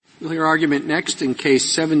We'll hear argument next in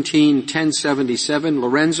Case 17-1077,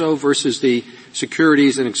 Lorenzo versus the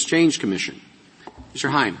Securities and Exchange Commission.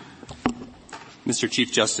 Mr. Heim. Mr.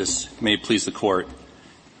 Chief Justice, may it please the Court.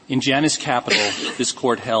 In Janus Capital, this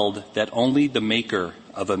Court held that only the maker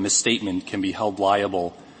of a misstatement can be held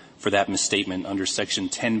liable for that misstatement under Section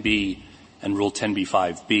 10b and Rule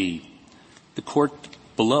 10b-5b. The Court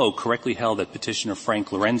below correctly held that Petitioner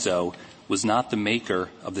Frank Lorenzo was not the maker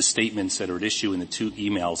of the statements that are at issue in the two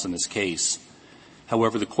emails in this case.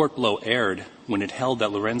 However, the Court below erred when it held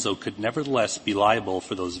that Lorenzo could nevertheless be liable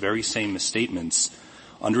for those very same misstatements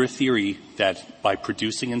under a theory that by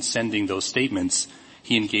producing and sending those statements,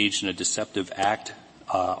 he engaged in a deceptive act,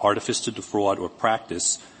 artifice to defraud, or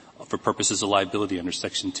practice for purposes of liability under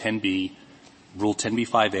Section 10b, Rule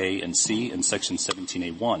 10b-5a and c, and Section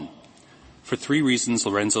 17a1. For three reasons,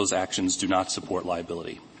 Lorenzo's actions do not support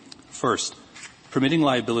liability. First, permitting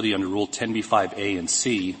liability under Rule 10b-5a and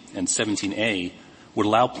c and 17a would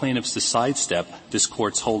allow plaintiffs to sidestep this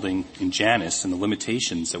Court's holding in Janus and the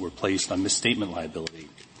limitations that were placed on misstatement liability.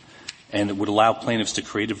 And it would allow plaintiffs to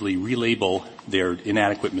creatively relabel their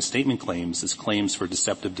inadequate misstatement claims as claims for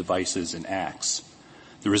deceptive devices and acts.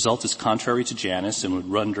 The result is contrary to Janus and would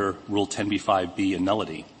render Rule 10b-5b a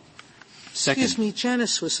nullity. Second, Excuse me,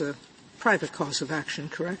 Janus was a private cause of action,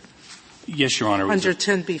 correct? Yes, Your Honor. Under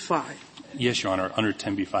 10b-5. Yes, Your Honor, under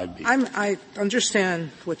 10b-5b. I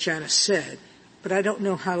understand what Janus said, but I don't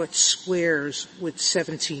know how it squares with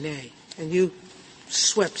 17a. And you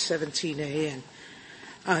swept 17a in.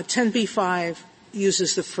 10b-5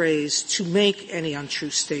 uses the phrase, to make any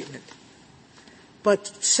untrue statement. But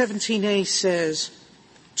 17a says,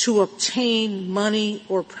 to obtain money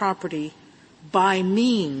or property by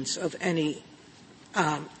means of any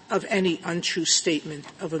untrue statement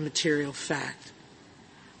of a material fact.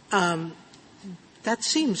 That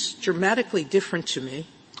seems dramatically different to me.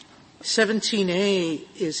 17a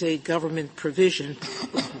is a government provision,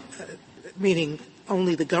 meaning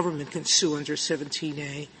only the government can sue under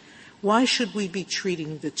 17a. Why should we be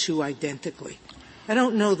treating the two identically? I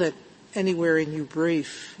don't know that anywhere in your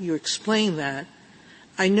brief you explain that.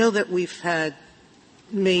 I know that we've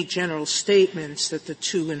made general statements that the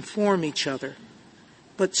two inform each other,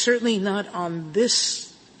 but certainly not on this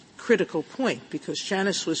critical point, because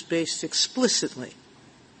Janus was based explicitly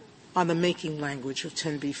on the making language of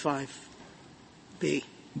 10b-5b.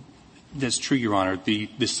 That's true, Your Honor.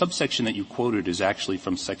 The subsection that you quoted is actually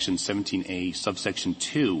from Section 17a, subsection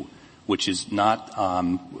 2, which is not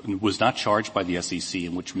was not charged by the SEC,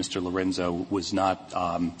 and which Mr. Lorenzo was not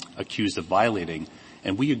accused of violating.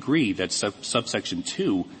 And we agree that subsection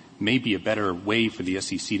 2 may be a better way for the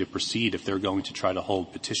SEC to proceed if they're going to try to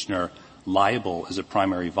hold petitioner liable as a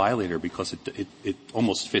primary violator, because it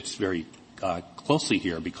almost fits very closely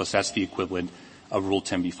here, because that's the equivalent of Rule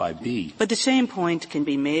 10b-5b. But the same point can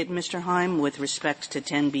be made, Mr. Heim, with respect to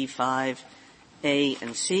 10b-5a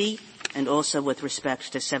and c, and also with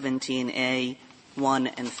respect to 17a 1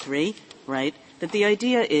 and 3, right? That the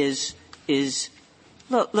idea is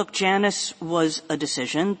look, Janus was a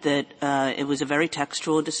decision that it was a very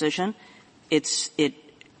textual decision. It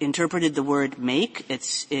interpreted the word make.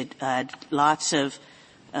 It had lots of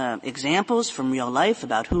examples from real life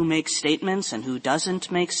about who makes statements and who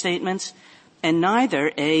doesn't make statements. And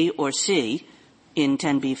neither A or C in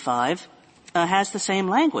 10b-5 has the same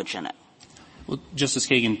language in it. Well, Justice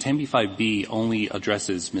Kagan, 10b-5b only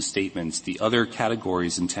addresses misstatements. The other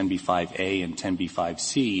categories in 10b-5a and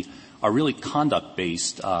 10b-5c are really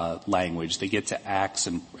conduct-based language. They get to acts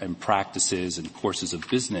and practices and courses of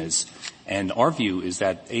business. And our view is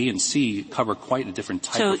that A and C cover quite a different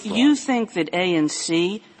type of fraud. So you think that A and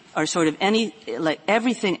C are sort of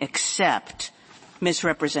everything except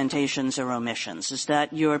misrepresentations or omissions. Is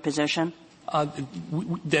that your position?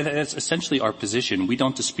 That's essentially our position. We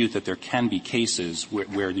don't dispute that there can be cases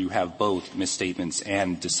where you have both misstatements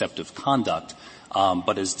and deceptive conduct.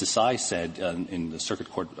 But as Desai said in the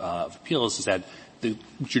Circuit Court of Appeals, is that the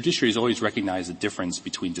judiciary has always recognized the difference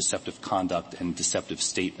between deceptive conduct and deceptive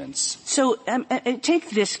statements. So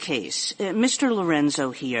take this case. Mr.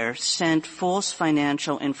 Lorenzo here sent false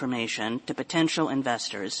financial information to potential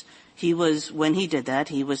investors. When he did that,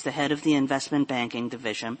 he was the head of the investment banking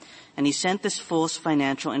division, and he sent this false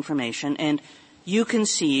financial information, and you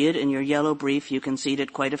concede, in your yellow brief, you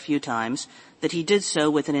conceded quite a few times, that he did so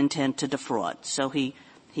with an intent to defraud. So he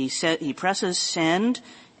presses send,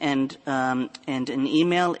 and an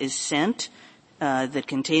email is sent, that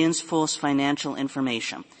contains false financial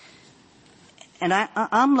information. And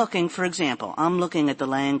I'm looking, for example, I'm looking at the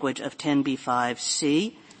language of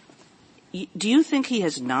 10b-5c. Do you think he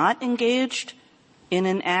has not engaged in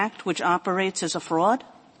an act which operates as a fraud?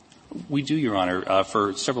 We do, Your Honor,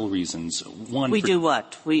 for several reasons. One, we do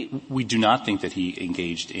what? We do not think that he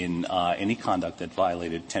engaged in any conduct that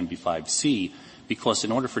violated 10b-5c, because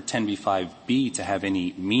in order for 10b-5b to have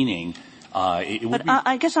any meaning, it would be. But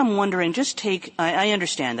I guess I'm wondering, I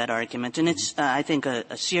understand that argument, and it's, I think,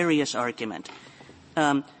 a serious argument.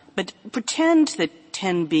 But pretend that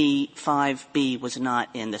 10b-5b was not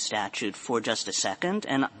in the statute for just a second,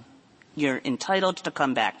 and you're entitled to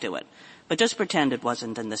come back to it. But just pretend it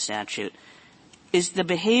wasn't in the statute. Is the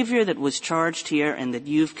behavior that was charged here and that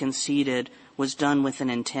you've conceded was done with an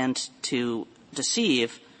intent to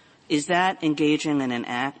deceive, is that engaging in an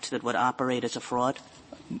act that would operate as a fraud?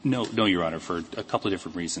 No, Your Honor, for a couple of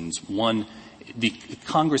different reasons. One,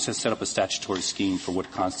 Congress has set up a statutory scheme for what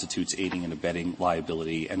constitutes aiding and abetting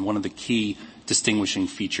liability, and one of the key distinguishing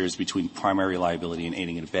features between primary liability and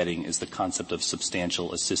aiding and abetting is the concept of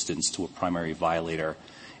substantial assistance to a primary violator.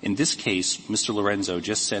 In this case, Mr. Lorenzo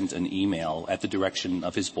just sent an email at the direction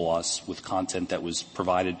of his boss with content that was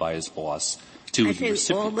provided by his boss to the recipients.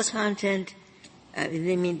 All the content,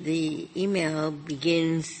 the email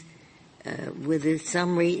begins with a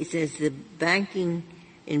summary. It says the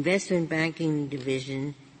investment banking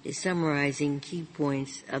division is summarizing key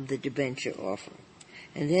points of the debenture offer.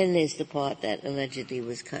 And then there's the part that allegedly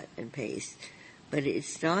was cut and paste. But it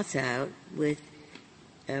starts out with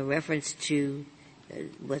a reference to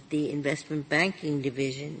what the investment banking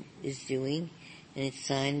division is doing, and it's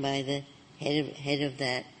signed by the head of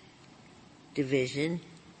that division.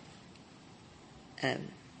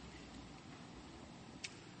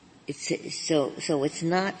 So it's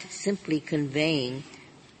not simply conveying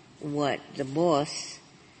what the boss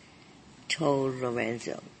told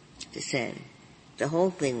Lorenzo to send. The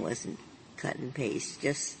whole thing wasn't cut and paste,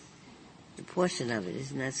 just the portion of it.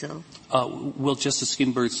 Isn't that so? Well, Justice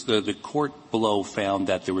Ginsburg, the court below found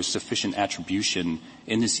that there was sufficient attribution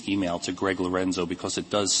in this email to Greg Lorenzo because it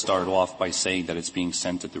does start off by saying that it's being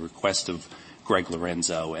sent at the request of Greg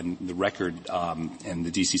Lorenzo. And the record and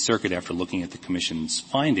the D.C. Circuit, after looking at the Commission's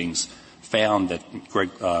findings, found that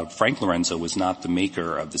Frank Lorenzo was not the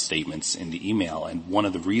maker of the statements in the email. And one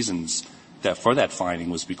of the reasons for that finding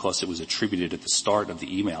was because it was attributed at the start of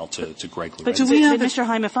the email to Greg Lorenzo. But Mr.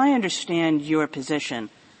 Heim, if I understand your position,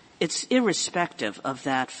 it's irrespective of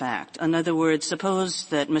that fact. In other words, suppose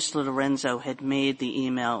that Mr. Lorenzo had made the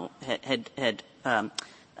email, had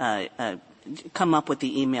come up with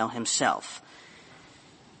the email himself.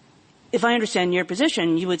 If I understand your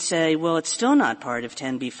position, you would say, well, it's still not part of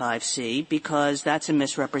 10b-5c because that's a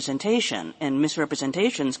misrepresentation, and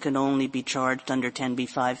misrepresentations can only be charged under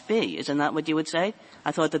 10b-5b. Isn't that what you would say?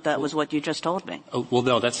 I thought that was what you just told me. Oh, well,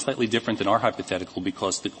 no, that's slightly different than our hypothetical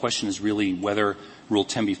because the question is really whether Rule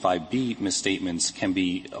 10b-5b misstatements can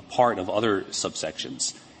be a part of other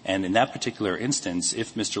subsections. And in that particular instance,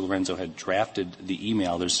 if Mr. Lorenzo had drafted the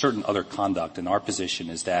email, there's certain other conduct, and our position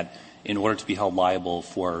is that in order to be held liable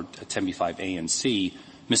for 10b-5a and c,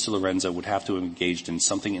 Mr. Lorenzo would have to have engaged in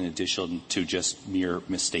something in addition to just mere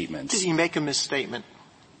misstatements. Did he make a misstatement?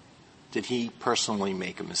 Did he personally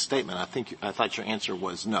make a misstatement? I thought your answer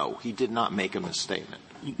was no. He did not make a misstatement.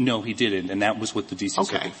 No, he didn't, and that was what the D.C.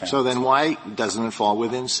 Circuit found. Okay, so then why doesn't it fall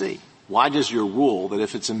within C? Why does your rule that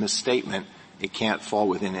if it's a misstatement, it can't fall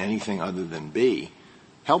within anything other than B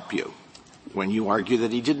help you when you argue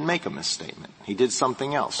that he didn't make a misstatement? He did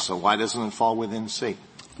something else, so why doesn't it fall within C?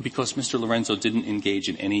 Because Mr. Lorenzo didn't engage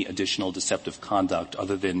in any additional deceptive conduct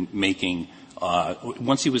other than making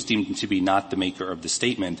once he was deemed to be not the maker of the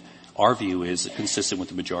statement, our view is, consistent with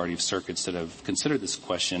the majority of circuits that have considered this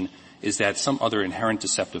question, is that some other inherent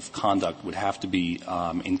deceptive conduct would have to be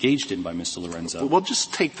engaged in by Mr. Lorenzo. Well,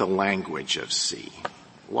 just take the language of C.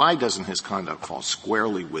 Why doesn't his conduct fall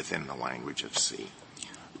squarely within the language of C?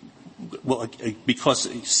 Well, because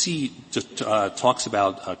C talks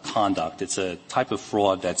about conduct. It's a type of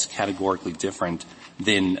fraud that's categorically different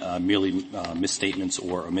than merely misstatements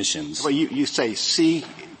or omissions. Well, you say C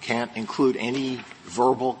can't include any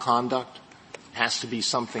verbal conduct? It has to be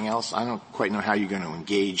something else? I don't quite know how you're going to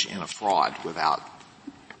engage in a fraud without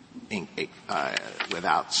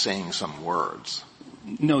saying some words.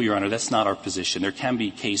 No, Your Honor, that's not our position. There can be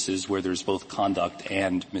cases where there's both conduct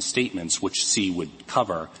and misstatements, which C would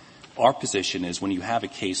cover. Our position is when you have a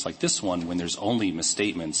case like this one, when there's only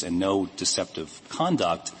misstatements and no deceptive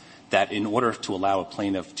conduct, that in order to allow a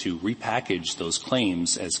plaintiff to repackage those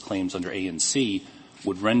claims as claims under A and C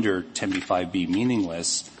would render 10b-5b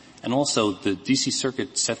meaningless. And also, the D.C.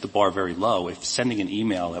 Circuit set the bar very low. If sending an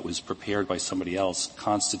email that was prepared by somebody else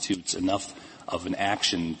constitutes enough of an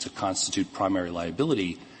action to constitute primary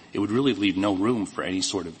liability, it would really leave no room for any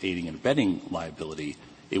sort of aiding and abetting liability.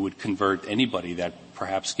 It would convert anybody that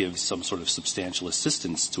perhaps give some sort of substantial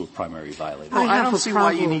assistance to a primary violator. Well, I don't see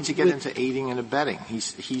why you need to get into aiding and abetting.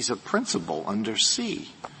 He's a principal under C.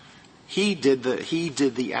 He did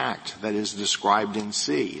the act that is described in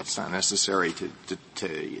C. It's not necessary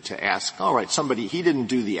to ask, all right, he didn't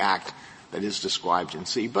do the act that is described in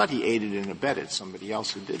C, but he aided and abetted somebody else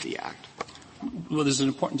who did the act. Well, there's an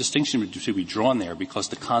important distinction to be drawn there because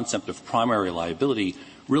the concept of primary liability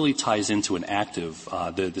really ties into an active.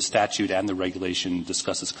 The statute and the regulation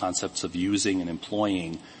discusses concepts of using and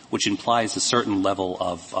employing, which implies a certain level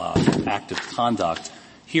of active conduct.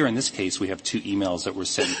 Here in this case, we have 2 emails that were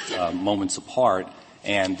sent moments apart,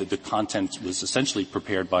 and the content was essentially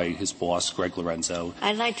prepared by his boss, Greg Lorenzo.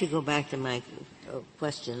 I'd like to go back to my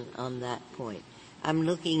question on that point. I'm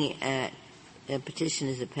looking at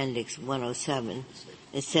Petitioner's Appendix 107.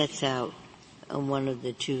 It sets out one of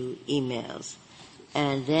the 2 emails.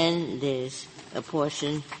 And then there's a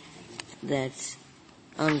portion that's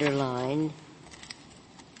underlined,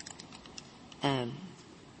 and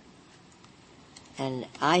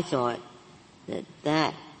I thought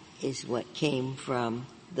that is what came from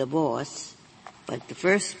the boss, but the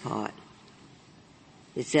first part,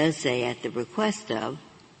 it does say at the request of,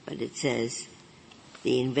 but it says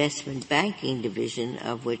the investment banking division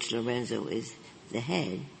of which Lorenzo is the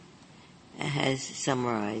head has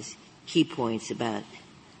summarized key points about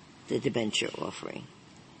the debenture offering.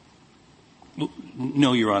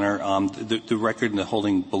 No, Your Honor. The record and the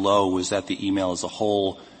holding below was that the email as a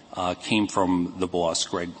whole came from the boss,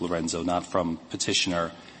 Greg Lorenzo, not from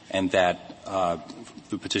Petitioner, and that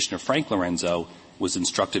the Petitioner, Frank Lorenzo, was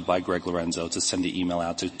instructed by Greg Lorenzo to send the email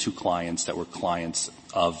out to 2 clients that were clients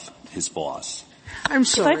of his boss. I'm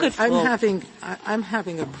sorry. I'm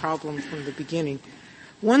having a problem from the beginning.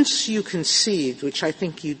 Once you concede, which I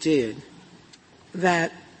think you did,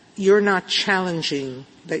 that you're not challenging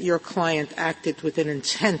that your client acted with an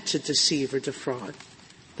intent to deceive or defraud,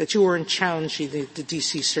 that you weren't challenging the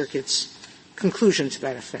D.C. Circuit's conclusion to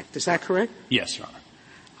that effect. Is that correct? Yes, Your Honor.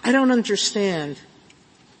 I don't understand,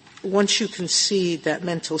 once you concede that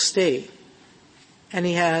mental state, and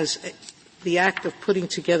he has the act of putting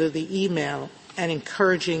together the email and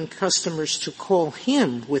encouraging customers to call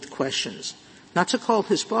him with questions, not to call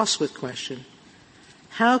his boss with questions,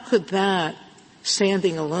 how could that,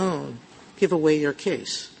 standing alone, give away your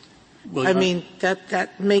case? Well, I mean,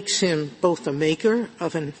 that makes him both a maker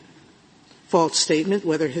of a false statement,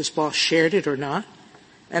 whether his boss shared it or not,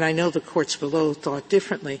 and I know the courts below thought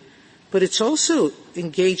differently, but it's also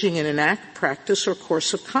engaging in an act, practice, or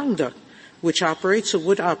course of conduct which operates or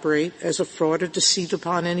would operate as a fraud or deceit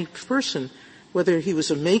upon any person, whether he was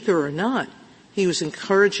a maker or not. He was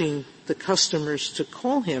encouraging the customers to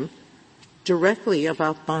call him directly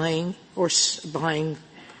about buying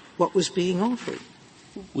what was being offered.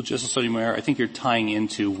 Well, Justice Sotomayor, I think you're tying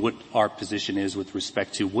into what our position is with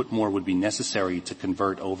respect to what more would be necessary to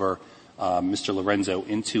convert over Mr. Lorenzo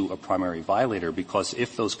into a primary violator, because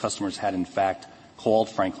if those customers had in fact called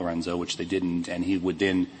Frank Lorenzo, which they didn't, and he would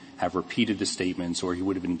then have repeated the statements or he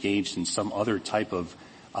would have engaged in some other type of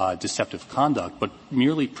deceptive conduct, but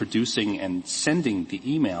merely producing and sending the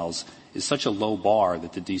emails is such a low bar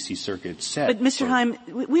that the D.C. Circuit set. But, Mr. Heim,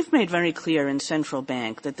 we've made very clear in Central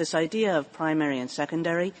Bank that this idea of primary and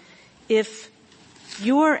secondary, if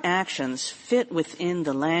your actions fit within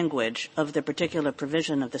the language of the particular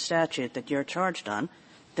provision of the statute that you're charged on,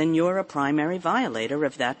 then you're a primary violator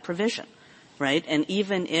of that provision, right? And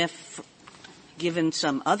even if given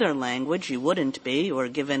some other language you wouldn't be, or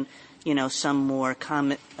given, some more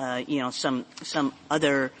some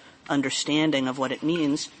other understanding of what it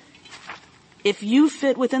means, if you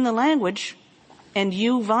fit within the language and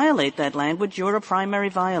you violate that language, you're a primary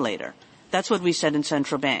violator. That's what we said in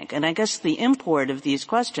Central Bank. And I guess the import of these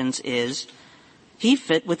questions is he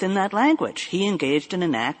fit within that language. He engaged in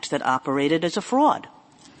an act that operated as a fraud.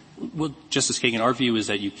 Well, Justice Kagan, our view is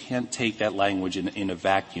that you can't take that language in a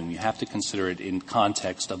vacuum. You have to consider it in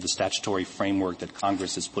context of the statutory framework that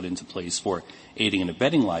Congress has put into place for aiding and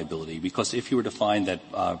abetting liability. Because if you were to find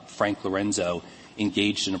that Frank Lorenzo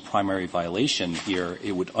engaged in a primary violation here,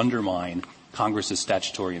 it would undermine Congress's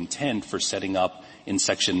statutory intent for setting up in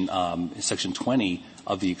Section 20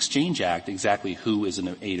 of the Exchange Act exactly who is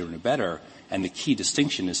an aider and abetter, and the key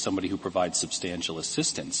distinction is somebody who provides substantial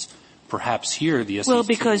assistance. Perhaps here the SEC... Well,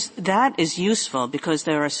 because that is useful, because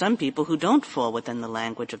there are some people who don't fall within the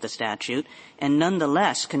language of the statute and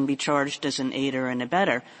nonetheless can be charged as an aider and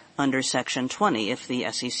abetter under Section 20 if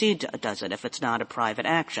the SEC does it, if it's not a private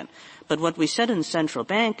action. But what we said in Central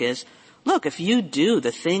Bank is, look, if you do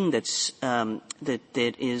the thing that's that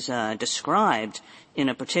is described in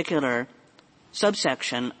a particular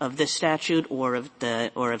subsection of this statute or of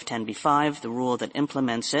 10b-5, the rule that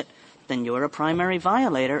implements it, then you're a primary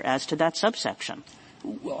violator as to that subsection.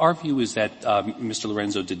 Our view is that Mr.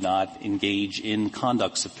 Lorenzo did not engage in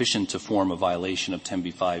conduct sufficient to form a violation of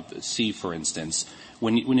 10b-5c, for instance.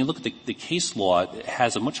 When you look at the case law, it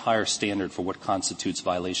has a much higher standard for what constitutes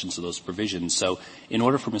violations of those provisions. So in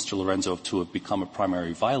order for Mr. Lorenzo to have become a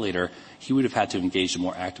primary violator, he would have had to engage in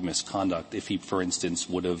more active misconduct if he, for instance,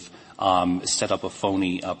 would have set up a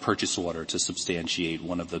phony purchase order to substantiate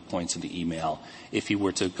one of the points in the email, if he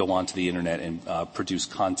were to go onto the Internet and produce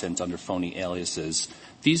content under phony aliases.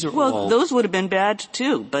 These are all those would have been bad,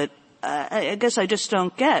 too, but I guess I just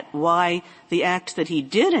don't get why the act that he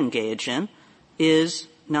did engage in is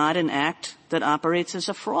not an act that operates as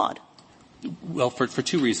a fraud. Well, for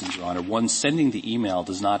two reasons, Your Honor. One, sending the email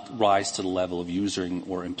does not rise to the level of using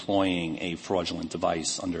or employing a fraudulent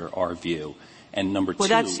device under our view. And number two.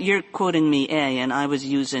 Well, you're quoting me A, and I was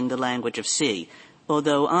using the language of C.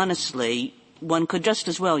 Although, honestly, one could just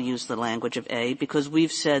as well use the language of A because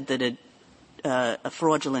we've said that a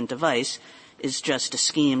fraudulent device is just a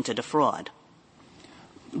scheme to defraud.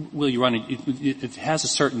 Well, Your Honor, it has a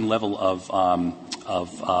certain level of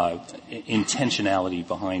intentionality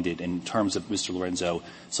behind it in terms of Mr. Lorenzo.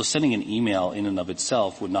 So sending an email in and of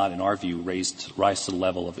itself would not, in our view, rise to the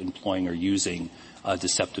level of employing or using a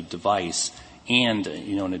deceptive device. And,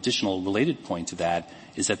 an additional related point to that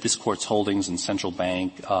is that this Court's holdings in Central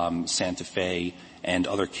Bank, Santa Fe, and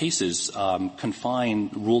other cases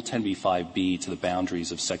confine Rule 10b-5b to the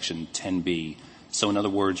boundaries of Section 10b. So in other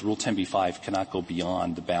words, Rule 10b-5 cannot go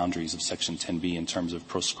beyond the boundaries of Section 10b in terms of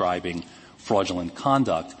proscribing fraudulent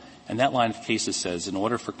conduct. And that line of cases says in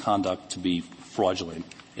order for conduct to be fraudulent,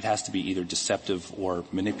 it has to be either deceptive or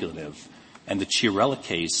manipulative. And the Chiarella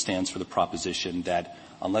case stands for the proposition that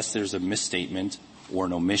unless there's a misstatement or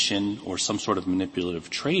an omission or some sort of manipulative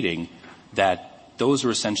trading, that those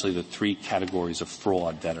are essentially the three categories of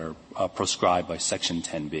fraud that are proscribed by Section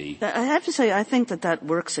 10b. I have to say, I think that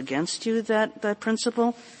works against you, that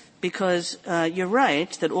principle, because you're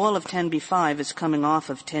right that all of 10b-5 is coming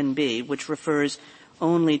off of 10b, which refers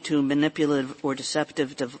only to manipulative or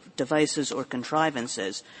deceptive devices or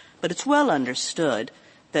contrivances. But it's well understood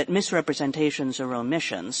that misrepresentations or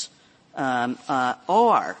omissions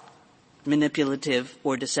are manipulative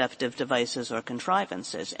or deceptive devices or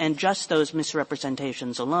contrivances, and just those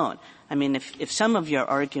misrepresentations alone. I mean, if some of your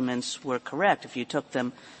arguments were correct, if you took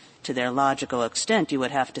them to their logical extent, you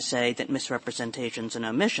would have to say that misrepresentations and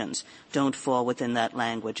omissions don't fall within that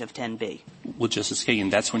language of 10b. Well, Justice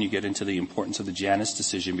Kagan, that's when you get into the importance of the Janus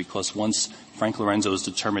decision, because once Frank Lorenzo is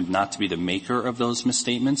determined not to be the maker of those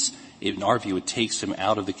misstatements, in our view, it takes him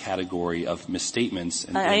out of the category of misstatements.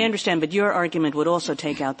 And I understand, but your argument would also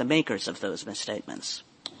take out the makers of those misstatements.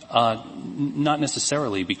 Not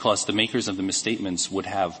necessarily, because the makers of the misstatements would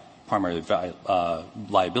have primary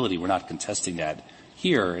liability. We're not contesting that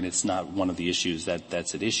here, and it's not one of the issues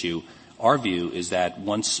that's at issue. Our view is that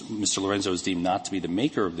once Mr. Lorenzo is deemed not to be the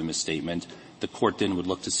maker of the misstatement, the court then would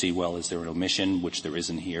look to see, well, is there an omission, which there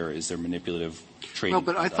isn't here? Is there manipulative trading? Well,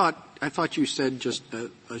 but I thought you said just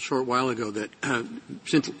a short while ago that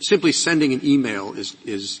simply sending an email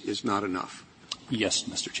is not enough. Yes,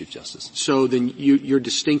 Mr. Chief Justice. So then your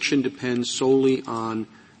distinction depends solely on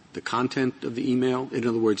the content of the email? In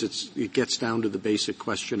other words, it gets down to the basic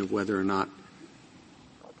question of whether or not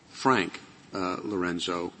Frank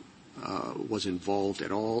Lorenzo was involved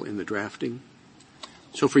at all in the drafting?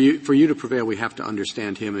 So for you to prevail, we have to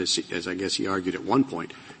understand him as I guess he argued at one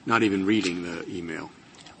point, not even reading the email.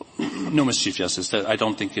 No, Mr. Chief Justice. I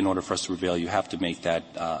don't think in order for us to prevail, you have to make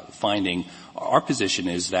that finding. Our position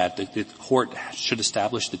is that the court should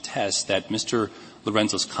establish the test that Mr.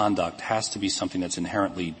 Lorenzo's conduct has to be something that's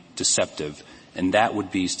inherently deceptive, and that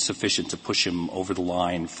would be sufficient to push him over the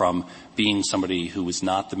line from being somebody who was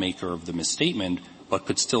not the maker of the misstatement, but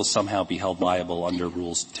could still somehow be held liable under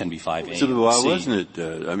Rules 10b-5a. So why wasn't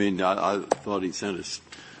it? I thought he sent his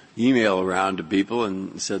email around to people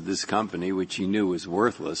and said this company, which he knew was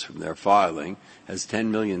worthless from their filing, has $10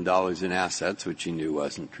 million in assets, which he knew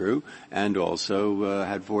wasn't true, and also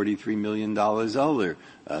had $43 million older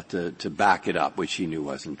to back it up, which he knew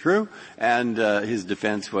wasn't true. And his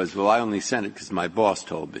defense was, well, I only sent it because my boss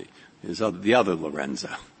told me. The other Lorenzo.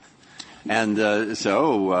 And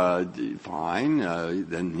fine,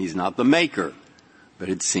 then he's not the maker. But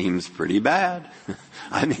it seems pretty bad.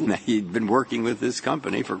 I mean, he'd been working with this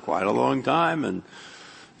company for quite a long time, and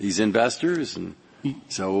these investors, and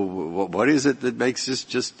So what is it that makes this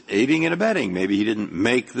just aiding and abetting? Maybe he didn't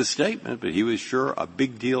make the statement, but he was sure a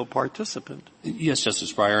big deal participant. Yes,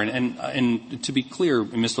 Justice Breyer. And to be clear,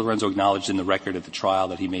 Mr. Lorenzo acknowledged in the record at the trial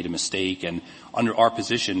that he made a mistake. And under our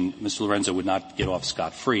position, Mr. Lorenzo would not get off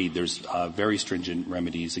scot-free. There's very stringent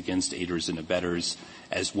remedies against aiders and abettors,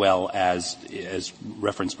 as well as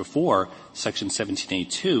referenced before, Section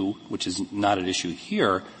 17A2, which is not at issue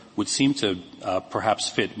here, would seem to perhaps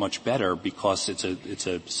fit much better because it's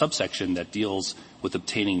a subsection that deals with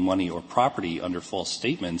obtaining money or property under false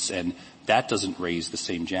statements, and that doesn't raise the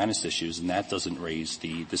same Janus issues, and that doesn't raise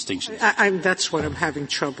the distinctions. That's what I'm having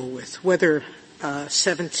trouble with. Whether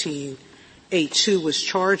 17A2 was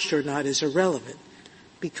charged or not is irrelevant,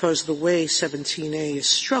 because the way 17A is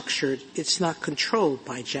structured, it's not controlled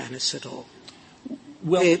by Janus at all.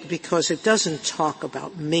 Because it doesn't talk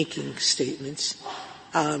about making statements.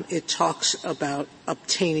 It talks about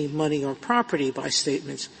obtaining money or property by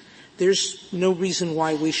statements. There's no reason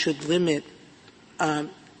why we should limit, under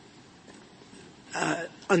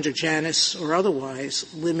Janus or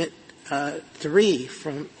otherwise, limit 3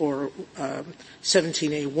 from, or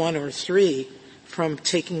 17A1 or 3 from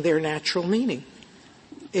taking their natural meaning.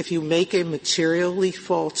 If you make a materially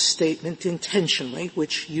false statement intentionally,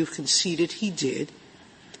 which you conceded he did,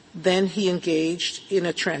 then he engaged in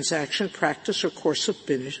a transaction, practice, or course of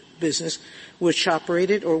business which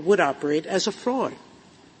operated or would operate as a fraud.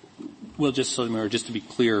 Well, just to be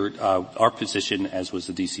clear, our position, as was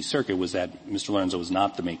the D.C. Circuit, was that Mr. Lorenzo was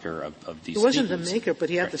not the maker of these He wasn't statements. the maker, but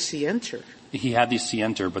he had the scienter. He had the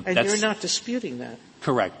scienter, but and that's... you're not disputing that.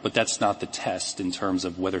 Correct, but that's not the test in terms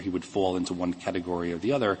of whether he would fall into one category or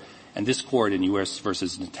the other. And this Court in U.S.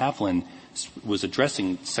 versus Nataflin was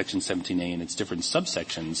addressing Section 17A and its different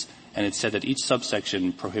subsections, and it said that each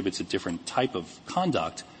subsection prohibits a different type of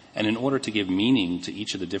conduct, and in order to give meaning to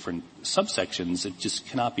each of the different subsections, it just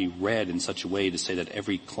cannot be read in such a way to say that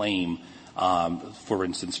every claim, for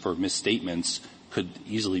instance, for misstatements, could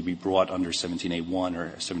easily be brought under 17A1 or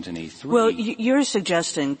 17A3. Well, you're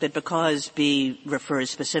suggesting that because B refers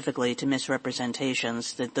specifically to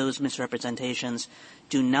misrepresentations, that those misrepresentations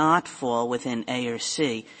do not fall within A or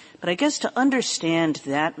C. But I guess to understand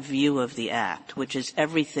that view of the Act, which is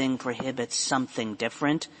everything prohibits something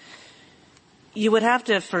different, you would have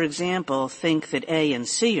to, for example, think that A and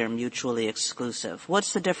C are mutually exclusive.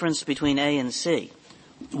 What's the difference between A and C?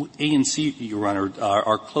 A and C, Your Honor,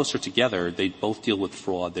 are closer together. They both deal with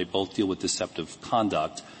fraud. They both deal with deceptive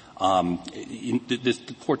conduct.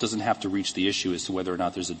 The Court doesn't have to reach the issue as to whether or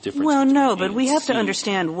not there's a difference. Well, no, but A we and have C. to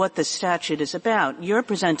understand what the statute is about. You're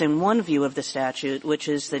presenting one view of the statute, which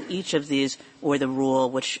is that each of these, or the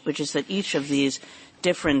rule, which is that each of these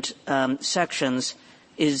different sections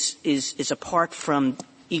is apart from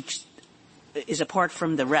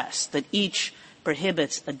the rest, that each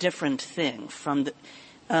prohibits a different thing from the.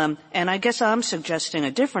 And I guess I'm suggesting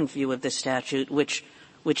a different view of the statute, which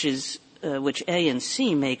A and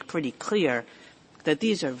C make pretty clear that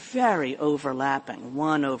these are very overlapping.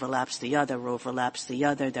 One overlaps the other, overlaps the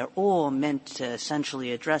other. They're all meant to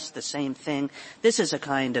essentially address the same thing. This is a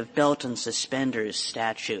kind of belt and suspenders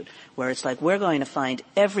statute, where it's like we're going to find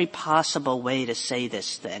every possible way to say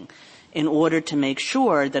this thing in order to make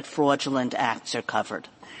sure that fraudulent acts are covered.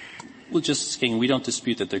 Well, Justice Kagan, we don't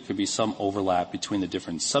dispute that there could be some overlap between the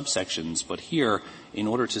different subsections, but here, in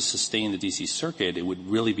order to sustain the D.C. Circuit, it would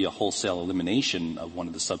really be a wholesale elimination of one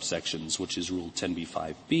of the subsections, which is Rule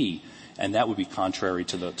 10b-5b, and that would be contrary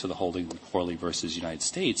to the holding of Corley versus United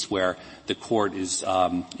States, where the Court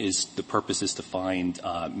the purpose is to find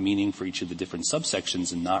meaning for each of the different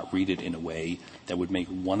subsections and not read it in a way that would make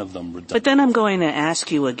one of them redundant. But then I'm going to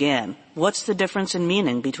ask you again, what's the difference in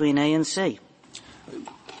meaning between A and C?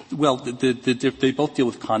 Well, they both deal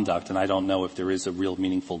with conduct, and I don't know if there is a real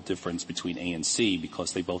meaningful difference between A and C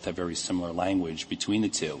because they both have very similar language between the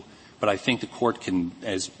two. But I think the Court can,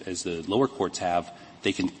 as the lower courts have,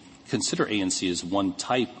 they can consider A and C as one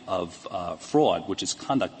type of fraud, which is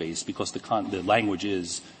conduct-based, because the language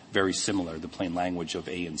is very similar, the plain language of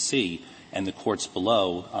A and C. And the courts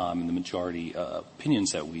below, in the majority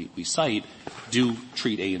opinions that we cite, do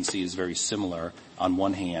treat A and C as very similar on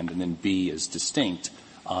one hand, and then B as distinct.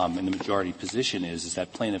 And the majority position is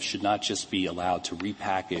that plaintiffs should not just be allowed to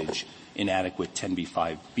repackage inadequate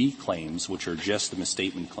 10b-5b claims, which are just the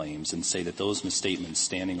misstatement claims, and say that those misstatements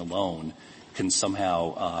standing alone can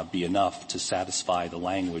somehow be enough to satisfy the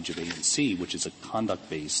language of A and C, which is a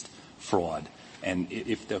conduct-based fraud. And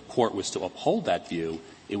if the Court was to uphold that view,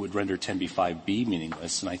 it would render 10b-5b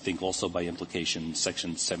meaningless, and I think also by implication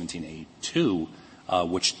Section 17A2,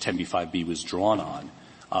 which 10b-5b was drawn on.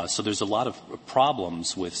 So there's a lot of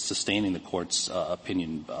problems with sustaining the court's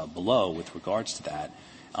opinion below with regards to that.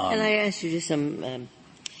 Can I ask you just some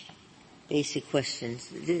basic questions?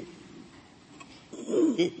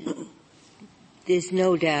 There's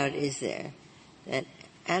no doubt, is there, that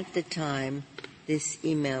at the time this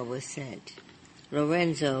email was sent,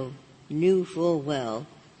 Lorenzo knew full well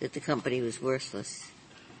that the company was worthless?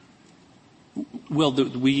 Well,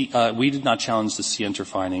 we did not challenge the scienter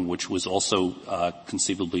finding, which was also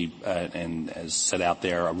conceivably and as set out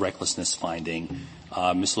there a recklessness finding.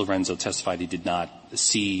 Mr. Lorenzo testified he did not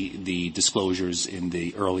see the disclosures in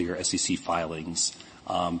the earlier SEC filings,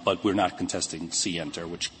 but we're not contesting scienter,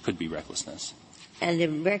 which could be recklessness. And the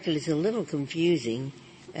record is a little confusing.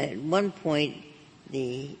 At one point,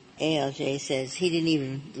 the ALJ says he didn't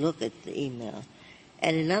even look at the email.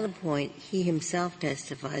 At another point, he himself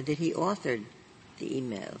testified that he authored the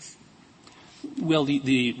emails. Well,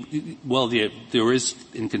 there is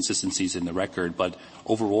inconsistencies in the record, but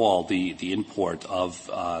overall, the import of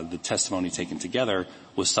the testimony taken together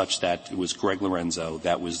was such that it was Greg Lorenzo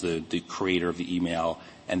that was the creator of the email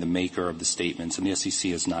and the maker of the statements, and the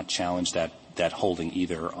SEC has not challenged that holding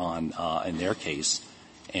either on in their case.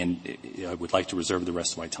 And I would like to reserve the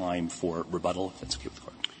rest of my time for rebuttal, if that's okay with the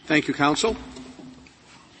Court. Thank you, counsel.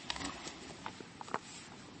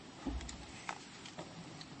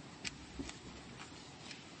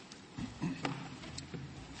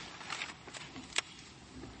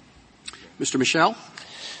 Mr. Michel.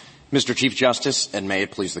 Mr. Chief Justice, and may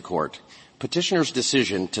it please the Court. Petitioner's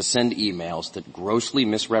decision to send emails that grossly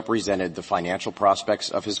misrepresented the financial prospects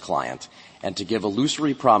of his client and to give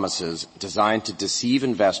illusory promises designed to deceive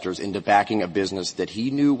investors into backing a business that he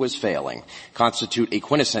knew was failing constitute a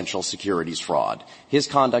quintessential securities fraud. His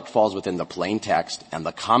conduct falls within the plain text and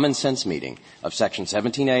the common sense meaning of Section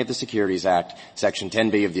 17A of the Securities Act, Section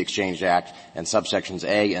 10B of the Exchange Act, and subsections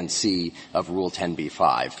A and C of Rule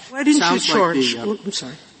 10b-5. Why didn't you charge? I'm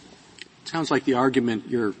sorry. Sounds like the argument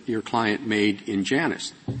your client made in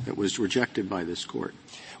Janus that was rejected by this Court.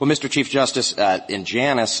 Well, Mr. Chief Justice, in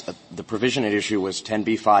Janus, the provision at issue was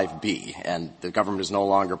 10b-5b, and the government is no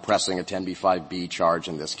longer pressing a 10b-5b charge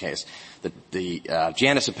in this case. The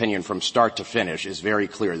Janus opinion from start to finish is very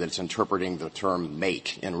clear that it's interpreting the term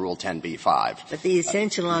make in Rule 10b-5. But the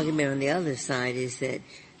essential argument on the other side is that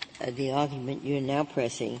the argument you're now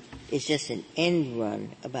pressing is just an end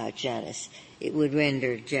run about Janus. It would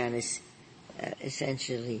render Janus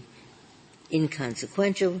essentially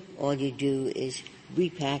inconsequential. All you do is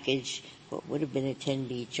repackage what would have been a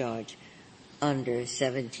 10b charge under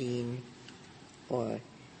 17 or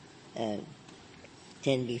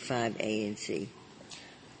 10b-5a and c.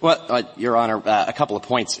 Well, Your Honor, a couple of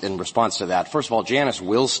points in response to that. First of all, Janus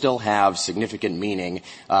will still have significant meaning,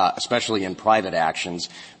 especially in private actions,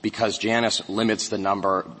 because Janus limits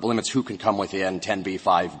who can come within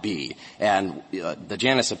 10b-5b. And the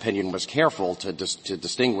Janus opinion was careful to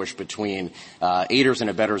distinguish between aiders and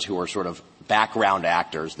abettors who are sort of background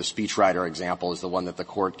actors. The speechwriter example is the one that the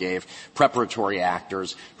Court gave. Preparatory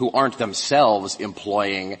actors who aren't themselves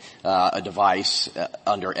employing a device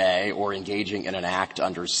under A or engaging in an act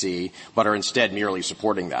under C, but are instead merely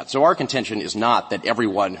supporting that. So our contention is not that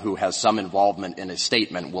everyone who has some involvement in a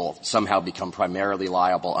statement will somehow become primarily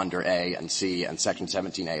liable under A and C and Section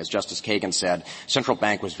 17A. As Justice Kagan said, Central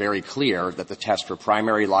Bank was very clear that the test for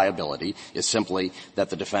primary liability is simply that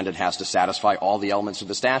the defendant has to satisfy all the elements of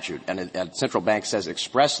the statute. And Central Bank says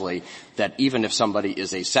expressly that even if somebody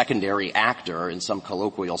is a secondary actor in some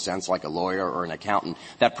colloquial sense, like a lawyer or an accountant,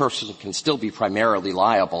 that person can still be primarily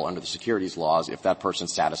liable under the securities laws if that person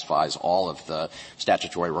satisfies all of the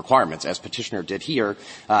statutory requirements, as Petitioner did here,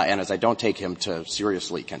 and as I don't take him to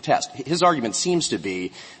seriously contest. His argument seems to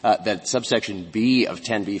be that subsection B of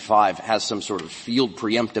 10b-5 has some sort of field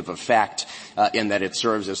preemptive effect in that it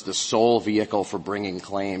serves as the sole vehicle for bringing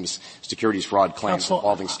claims, securities fraud claims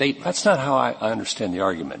involving statements. That's not how I understand the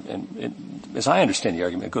argument. And as I understand the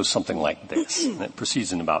argument, it goes something like this. And it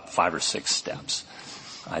proceeds in about 5 or 6 steps,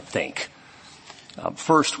 I think.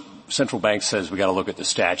 First, Central Bank says we got to look at the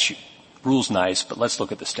statute. Rule's nice, but let's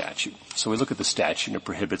look at the statute. So we look at the statute, and it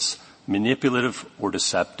prohibits manipulative or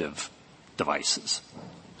deceptive devices,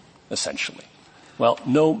 essentially. Well,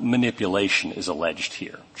 no manipulation is alleged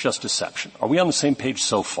here, just deception. Are we on the same page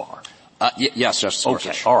so far? Yes, Justice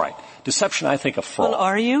Gorsuch. Okay, all right. Deception, I think, a fraud. Well,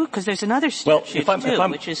 are you? Because there's another statute,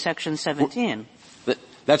 which is Section 17.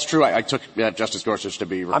 That's true. I took Justice Gorsuch to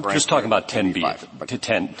be referring I'm just talking about 10b,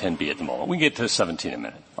 10b at the moment. We can get to 17 in a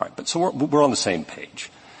minute. All right. But so we're on the same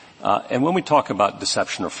page. And when we talk about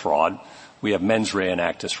deception or fraud, we have mens rea and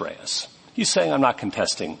actus reus. He's saying I'm not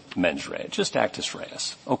contesting mens rea, just actus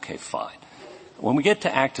reus. Okay, fine. When we get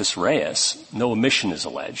to actus reus, no omission is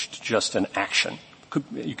alleged, just an action.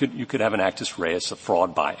 You could have an actus reus, a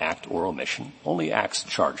fraud by act or omission. Only acts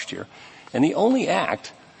charged here. And the only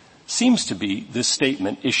act seems to be this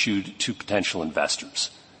statement issued to potential investors.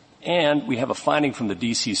 And we have a finding from the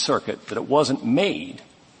D.C. Circuit that it wasn't made,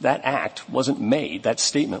 that act wasn't made, that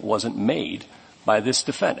statement wasn't made by this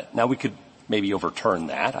defendant. Now, we could maybe overturn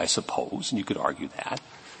that, I suppose, and you could argue that.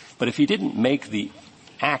 But if he didn't make the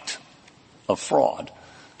act of fraud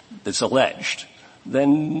that's alleged,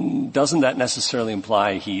 then doesn't that necessarily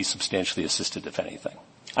imply he substantially assisted, if anything?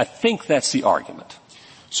 I think that's the argument.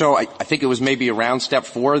 So I think it was maybe around step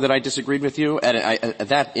 4 that I disagreed with you, and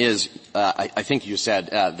that is, I think you said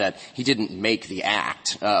that he didn't make the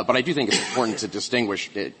act, but I do think it's important to distinguish,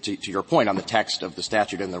 to your point on the text of the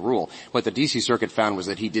statute and the rule. What the D.C. Circuit found was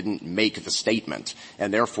that he didn't make the statement,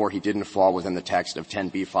 and therefore he didn't fall within the text of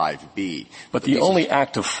 10b-5b. But the only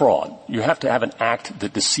act of fraud, you have to have an act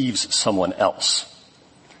that deceives someone else.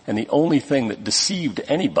 And the only thing that deceived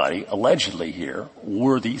anybody, allegedly here,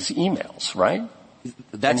 were these emails, right?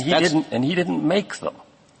 And he didn't make them.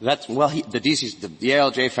 The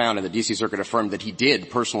ALJ found and the D.C. Circuit affirmed that he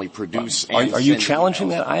did personally produce. Are you challenging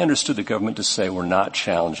that? I understood the government to say we're not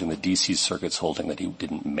challenging the D.C. Circuit's holding that he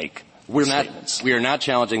didn't make statements. We are not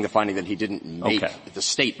challenging the finding that he didn't make the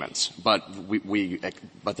statements, but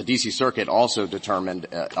but the D.C. Circuit also determined,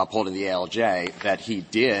 upholding the ALJ, that he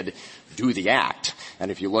did do the act.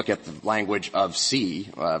 And if you look at the language of C,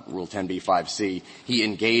 Rule 10b-5c, he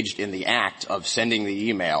engaged in the act of sending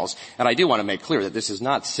the emails. And I do want to make clear that this is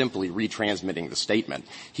not simply retransmitting the statement.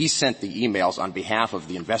 He sent the emails on behalf of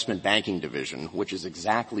the investment banking division, which is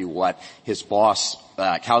exactly what his boss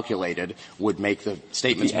calculated would make the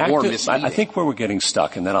statements more misleading. I think where we're getting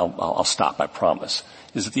stuck, and then I'll stop, I promise,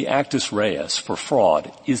 is that the actus reus for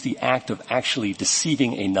fraud is the act of actually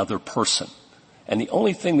deceiving another person. And the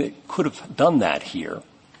only thing that could have done that here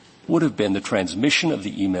would have been the transmission of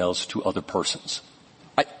the emails to other persons.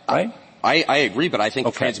 Right? I agree, but I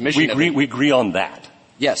think transmission we agree on that.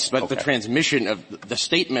 Yes, but the transmission of the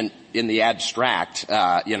statement in the abstract,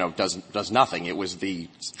 does nothing. It was the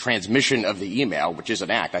transmission of the email, which is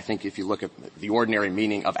an act. I think if you look at the ordinary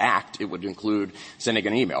meaning of act, it would include sending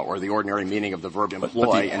an email, or the ordinary meaning of the verb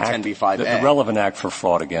employ in 10b-5a. The relevant act for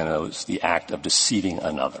fraud, again, is the act of deceiving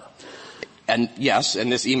another. And yes,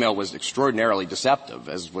 and this email was extraordinarily deceptive.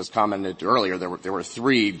 As was commented earlier, there were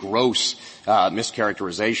 3 gross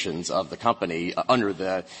mischaracterizations of the company under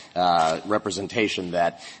the representation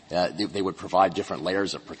that they would provide different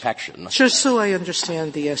layers of protection. Just so I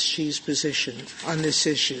understand the SG's position on this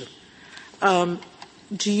issue,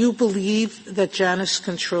 do you believe that Janus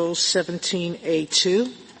controls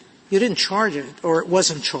 17A2? You didn't charge it, or it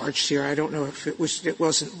wasn't charged here. I don't know if it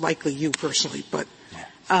wasn't likely you personally, but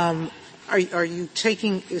Are you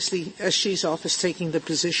taking, is the SG's office taking the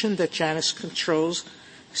position that Janus controls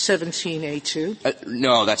 17A2?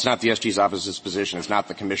 No, that's not the SG's office's position. It's not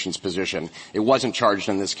the Commission's position. It wasn't charged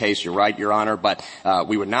in this case. You're right, Your Honor, but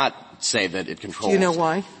we would not say that it controls. Do you know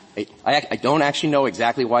why? I don't actually know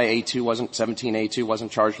exactly why 17A2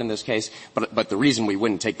 wasn't charged in this case, but the reason we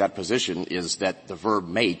wouldn't take that position is that the verb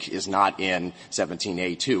make is not in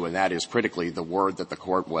 17A2, and that is critically the word that the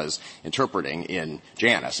court was interpreting in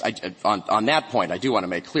Janus. On that point, I do want to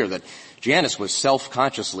make clear that Janus was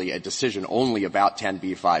self-consciously a decision only about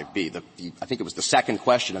 10b-5b. I think it was the second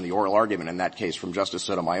question in the oral argument in that case from Justice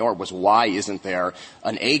Sotomayor was why isn't there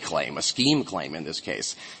an A claim, a scheme claim in this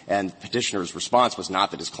case? And petitioner's response was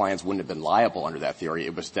not that his clients wouldn't have been liable under that theory.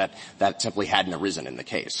 It was that simply hadn't arisen in the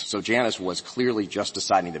case. So Janus was clearly just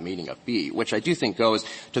deciding the meaning of B, which I do think goes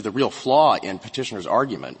to the real flaw in petitioner's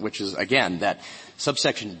argument, which is, again, that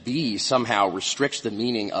subsection B somehow restricts the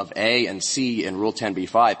meaning of A and C in Rule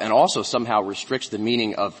 10b-5 and also somehow restricts the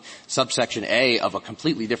meaning of subsection A of a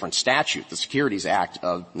completely different statute, the Securities Act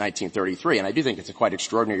of 1933. And I do think it's a quite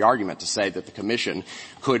extraordinary argument to say that the Commission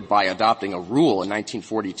could, by adopting a rule in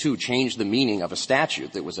 1942, change the meaning of a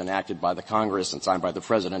statute that was enacted by the Congress and signed by the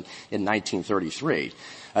President in 1933.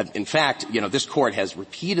 In fact, this Court has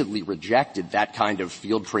repeatedly rejected that kind of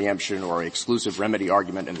field preemption or exclusive remedy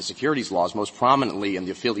argument in the securities laws, most prominently in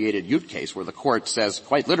the affiliated Ute case, where the Court says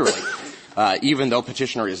quite literally, even though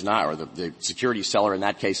petitioner is not, or the security seller in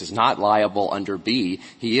that case is not liable under B,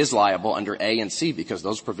 he is liable under A and C because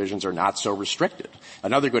those provisions are not so restricted.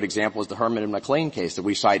 Another good example is the Herman and McLean case that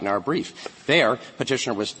we cite in our brief. There,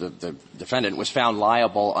 petitioner the defendant was found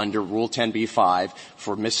liable under Rule 10b-5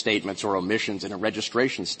 for misstatements or omissions in a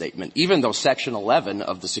registration statement, even though Section 11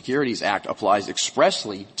 of the Securities Act applies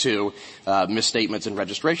expressly to misstatements and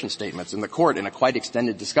registration statements. And the Court, in a quite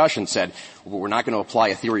extended discussion, said, well, we're not going to apply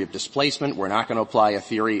a theory of displacement placement. We're not going to apply a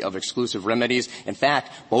theory of exclusive remedies. In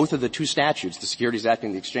fact, both of the two statutes, the Securities Act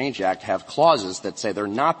and the Exchange Act, have clauses that say they're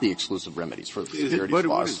not the exclusive remedies for the securities clause.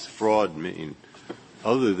 What does fraud mean,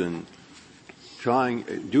 other than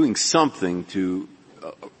doing something to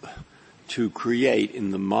create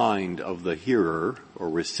in the mind of the hearer or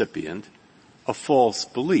recipient a false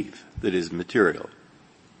belief that is material?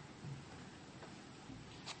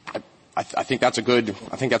 I think that's a good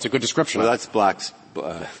description. Well, that's Black's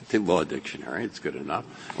law dictionary. It's good enough.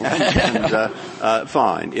 And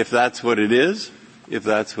fine. If that's what it is,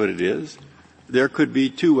 there could be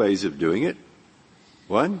two ways of doing it.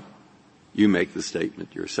 One, you make the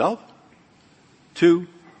statement yourself. Two,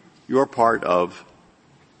 you're part of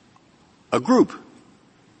a group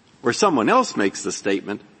where someone else makes the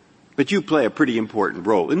statement, but you play a pretty important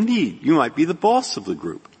role. Indeed, you might be the boss of the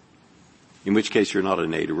group, in which case you're not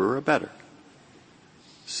an aider or a abettor.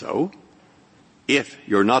 So, if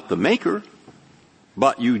you're not the maker,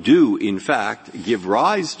 but you do, in fact, give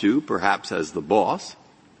rise to, perhaps as the boss,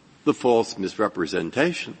 the false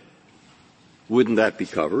misrepresentation, wouldn't that be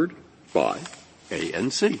covered by A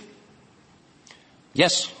and C?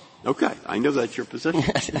 Yes. Okay. I know that's your position.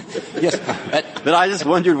 Yes. But I just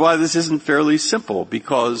wondered why this isn't fairly simple,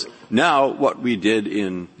 because now what we did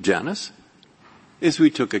in Janus is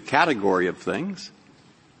we took a category of things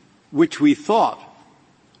which we thought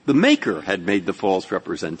the maker had made the false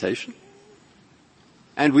representation,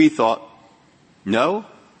 and we thought, no,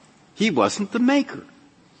 he wasn't the maker,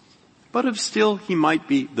 but if still he might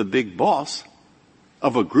be the big boss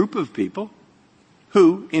of a group of people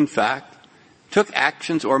who, in fact, took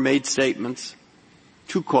actions or made statements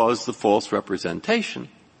to cause the false representation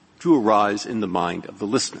to arise in the mind of the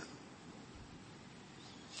listener.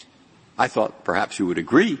 I thought perhaps you would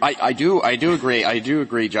agree. I do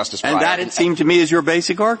agree, Justice Breyer. And that, it seemed to me, is your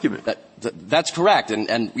basic argument. That's correct.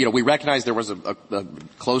 And, we recognize there was a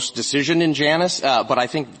close decision in Janus, but I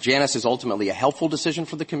think Janus is ultimately a helpful decision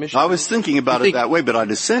for the Commission. I was thinking about it that way, but I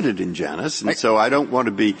dissented in Janus, and so I don't want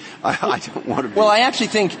to be, Well, I actually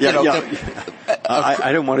think,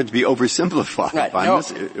 I don't want it to be oversimplified.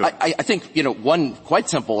 Right. I think, one quite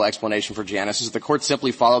simple explanation for Janus is the Court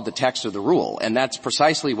simply followed the text of the rule, and that's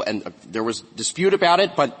precisely, and there was dispute about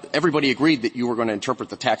it, but everybody agreed that you were going to interpret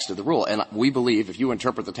the text of the rule, and we believe if you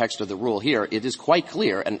interpret the text of the rule here, it is quite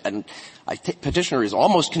clear, and Petitioner is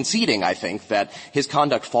almost conceding, I think, that his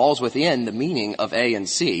conduct falls within the meaning of A and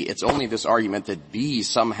C. It's only this argument that B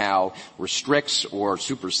somehow restricts or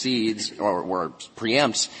supersedes or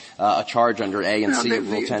preempts a charge under A and C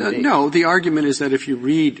of Rule 10b. No, the argument is that if you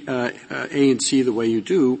read A and C the way you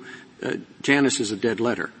do, Janus is a dead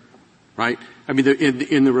letter, right? I mean,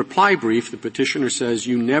 in the reply brief, the petitioner says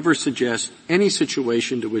you never suggest any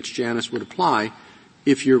situation to which Janus would apply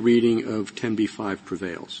if your reading of 10b-5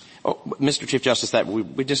 prevails. Oh, Mr. Chief Justice, that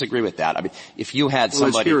we disagree with that. I mean, if you had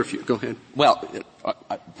somebody, let's hear if you go ahead. Well,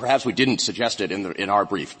 perhaps we didn't suggest it in our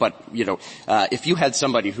brief, but if you had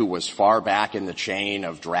somebody who was far back in the chain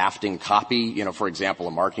of drafting copy, for example,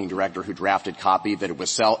 a marketing director who drafted copy that it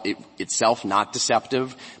was itself not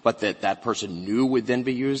deceptive, but that person knew would then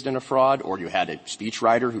be used in a fraud, or you had a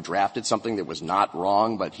speechwriter who drafted something that was not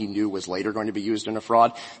wrong, but he knew was later going to be used in a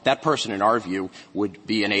fraud, that person, in our view, would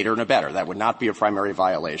be an aider and abettor. That would not be a primary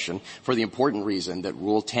violation, for the important reason that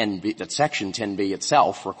Rule 10b, that Section 10b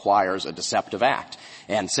itself requires a deceptive act.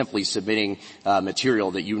 And simply submitting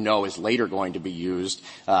material that you know is later going to be used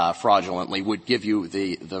fraudulently would give you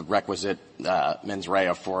the requisite mens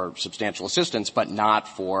rea for substantial assistance, but not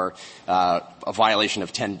for a violation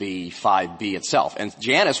of 10b-5b itself. And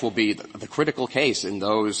Janus will be the critical case in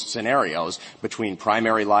those scenarios between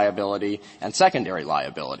primary liability and secondary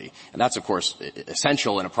liability. And that's, of course,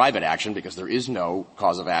 essential in a private action because there is no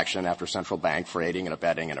cause of action after central bank for aiding and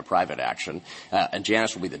abetting in a private action. And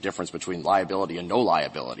Janus will be the difference between liability and no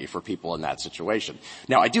liability for people in that situation.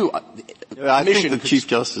 Now, I think the Chief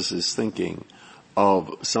Justice is thinking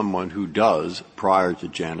of someone who does, prior to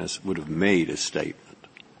Janus, would have made a statement.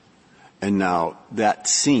 And now that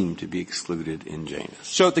seemed to be excluded in Janus.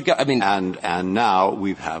 So and now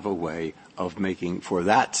we have a way of making, for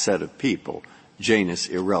that set of people, Janus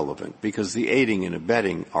irrelevant, because the aiding and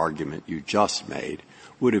abetting argument you just made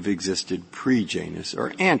would have existed pre-Janus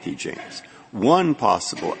or anti-Janus. One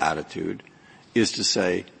possible attitude is to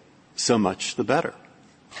say, so much the better.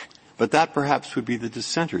 But that perhaps would be the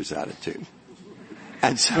dissenter's attitude.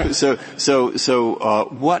 And so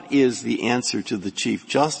what is the answer to the Chief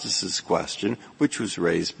Justice's question, which was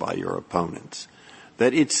raised by your opponents?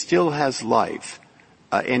 That it still has life,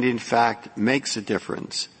 and in fact makes a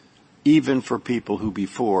difference, even for people who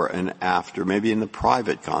before and after, maybe in the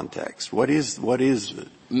private context. What is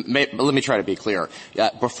Let me try to be clear.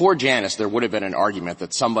 Before Janus, there would have been an argument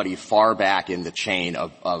that somebody far back in the chain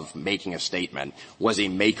of making a statement was a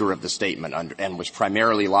maker of the statement and was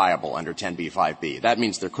primarily liable under 10b-5b. That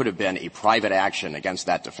means there could have been a private action against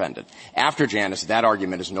that defendant. After Janus, that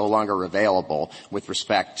argument is no longer available with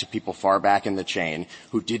respect to people far back in the chain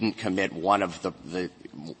who didn't commit one of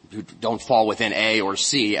who don't fall within A or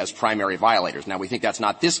C as primary violators. Now, we think that's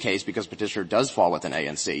not this case because petitioner does fall within A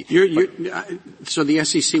and C. So the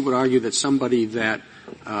SEC would argue that somebody that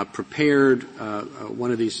prepared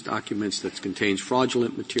one of these documents that contains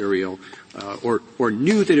fraudulent material or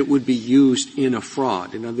knew that it would be used in a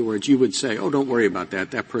fraud. In other words, you would say, oh, don't worry about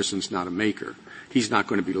that. That person's not a maker. He's not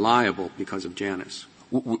going to be liable because of Janus.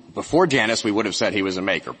 Before Janus, we would have said he was a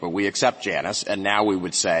maker, but we accept Janus, and now we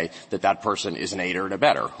would say that that person is an aider and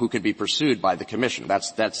abettor who could be pursued by the Commission.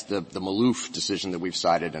 That's the Maloof decision that we've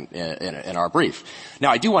cited in our brief.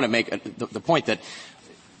 Now, I do want to make the point that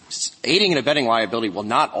aiding and abetting liability will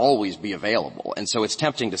not always be available, and so it's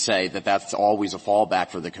tempting to say that that's always a fallback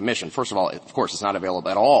for the Commission. First of all, of course, it's not available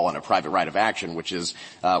at all on a private right of action, which is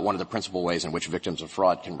one of the principal ways in which victims of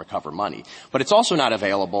fraud can recover money. But it's also not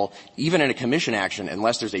available even in a Commission action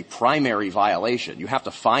unless there's a primary violation. You have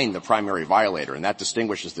to find the primary violator, and that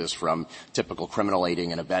distinguishes this from typical criminal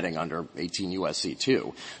aiding and abetting under 18 U.S.C.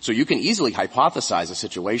 2. So you can easily hypothesize a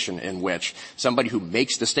situation in which somebody who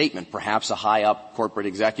makes the statement, perhaps a high-up corporate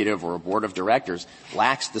executive or a board of directors,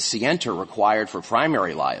 lacks the scienter required for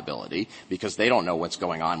primary liability because they don't know what's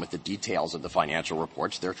going on with the details of the financial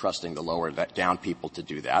reports. They're trusting the lower down people to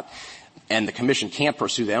do that. And the Commission can't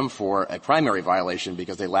pursue them for a primary violation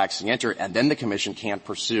because they lack scienter, and then the Commission can't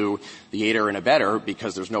pursue the aider and abettor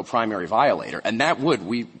because there's no primary violator. And that would,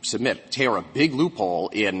 we submit, tear a big loophole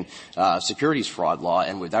in securities fraud law,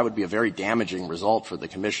 and that would be a very damaging result for the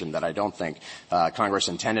Commission that I don't think Congress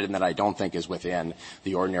intended and that I don't think is within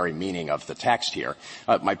the ordinary meaning of the text here.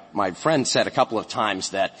 My friend said a couple of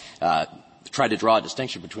times that tried to draw a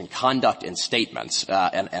distinction between conduct and statements,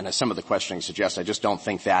 and as some of the questioning suggests, I just don't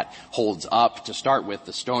think that holds up. To start with,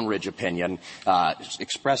 the Stone Ridge opinion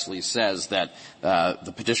expressly says that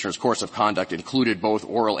the petitioner's course of conduct included both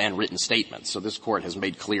oral and written statements. So this Court has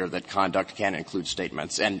made clear that conduct can include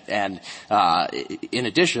statements. And in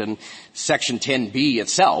addition, Section 10b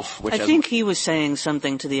itself, which I think he was saying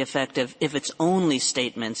something to the effect of if it's only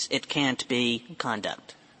statements, it can't be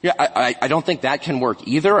conduct. Yeah, I don't think that can work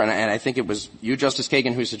either, and I think it was you, Justice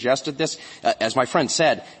Kagan, who suggested this. As my friend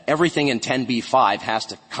said, everything in 10b-5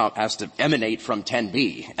 has to emanate from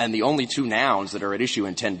 10b, and the only two nouns that are at issue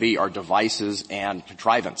in 10b are devices and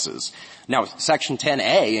contrivances. Now, Section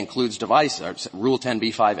 10a includes devices. Rule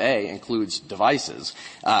 10b-5a includes devices,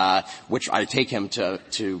 which I take him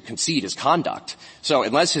to concede is conduct. So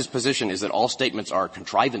unless his position is that all statements are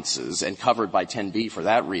contrivances and covered by 10b for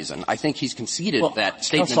that reason, I think he's conceded that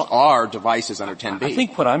statements are devices under 10b. I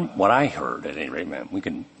think what I heard, at any rate,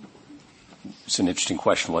 it's an interesting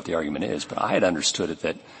question what the argument is, but I had understood it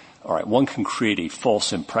that, all right, one can create a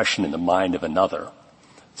false impression in the mind of another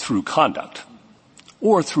through conduct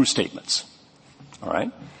or through statements. All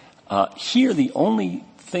right? Here, the only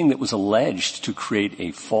thing that was alleged to create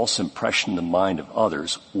a false impression in the mind of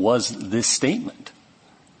others was this statement.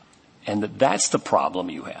 And that's the problem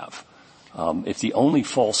you have. If the only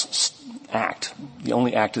false act, the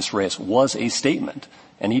only actus reus was a statement,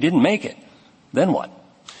 and he didn't make it, then what?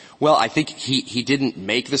 Well, I think he didn't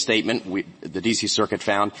make the statement, the D.C. Circuit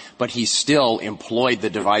found, but he still employed the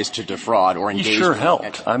device to defraud or engage. He sure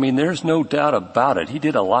helped. I mean, there's no doubt about it. He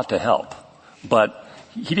did a lot to help. But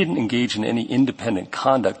he didn't engage in any independent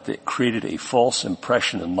conduct that created a false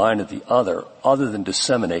impression in the mind of the other than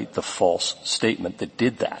disseminate the false statement that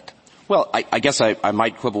did that. Well, I guess I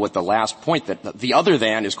might quibble with the last point that the other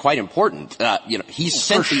than is quite important. He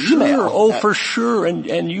sent the email. Oh, for sure.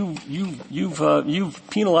 And you've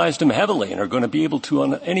penalized him heavily and are going to be able to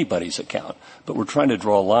on anybody's account. But we're trying to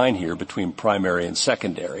draw a line here between primary and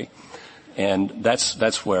secondary. And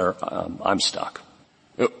that's where I'm stuck.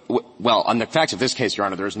 Well, on the facts of this case, Your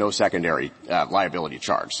Honor, there is no secondary liability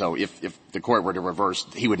charge. So if the court were to reverse,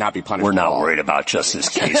 he would not be punished. We're not worried about just this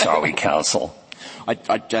case, are we, counsel?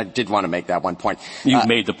 I did want to make that one point. You've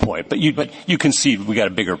made the point, but you concede we got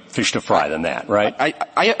a bigger fish to fry than that, right?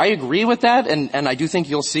 I agree with that, and I do think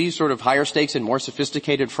you'll see sort of higher stakes and more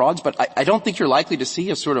sophisticated frauds, but I don't think you're likely to see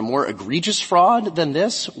a sort of more egregious fraud than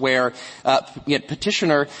this, where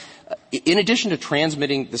petitioner in addition to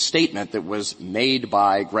transmitting the statement that was made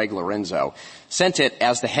by Greg Lorenzo, sent it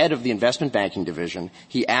as the head of the investment banking division.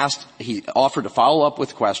 He offered to follow up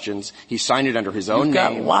with questions. He signed it under his own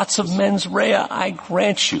name. You've got lots of mens rea, I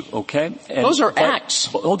grant you, okay? Those are acts.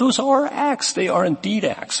 Oh, those are acts. They are indeed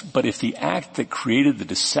acts. But if the act that created the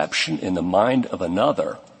deception in the mind of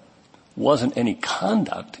another wasn't any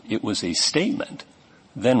conduct, it was a statement,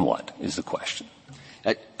 then what is the question?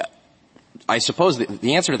 I suppose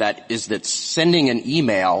the answer to that is that sending an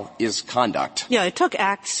email is conduct. Yeah, it took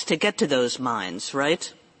acts to get to those minds,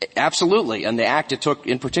 right? Absolutely. And the act it took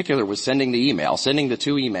in particular was sending the the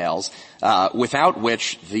two emails, without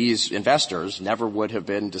which these investors never would have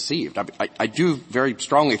been deceived. I do very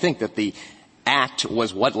strongly think that the act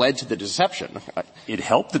was what led to the deception. It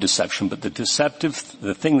helped the deception, but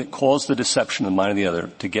the thing that caused the deception in the mind of the other,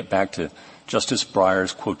 to get back to Justice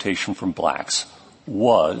Breyer's quotation from Blacks,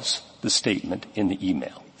 was the statement in the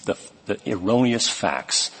email, the erroneous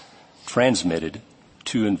facts transmitted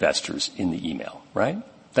to investors in the email, right?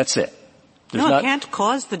 That's it. It can't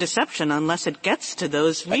cause the deception unless it gets to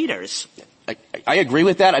those readers. I agree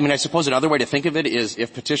with that. I mean, I suppose another way to think of it is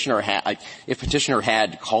if petitioner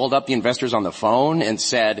had called up the investors on the phone and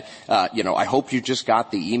said, I hope you just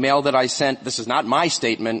got the email that I sent. This is not my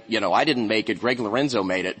statement. I didn't make it. Greg Lorenzo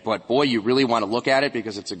made it. But boy, you really want to look at it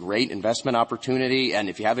because it's a great investment opportunity. And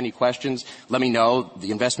if you have any questions, let me know.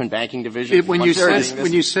 The investment banking division.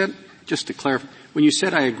 Just to clarify, when you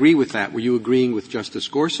said I agree with that, were you agreeing with Justice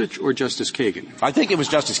Gorsuch or Justice Kagan? I think it was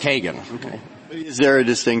Justice Kagan. Okay. Is there a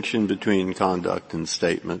distinction between conduct and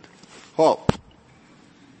statement? Well,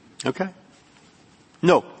 okay.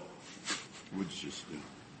 No.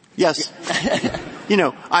 Yes.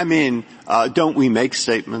 Don't we make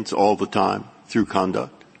statements all the time through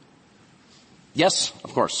conduct? Yes,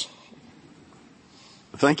 of course.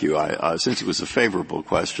 Thank you. Since it was a favorable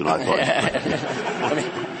question, I thought.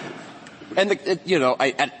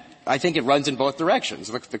 I think it runs in both directions.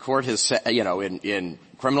 The court has said, in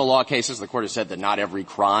criminal law cases, the court has said that not every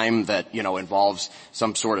crime that, involves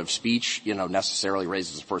some sort of speech, necessarily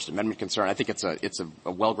raises a First Amendment concern. I think it's a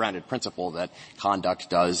well-grounded principle that conduct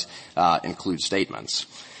does, include statements.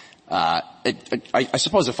 I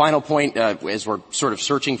suppose a final point, as we're sort of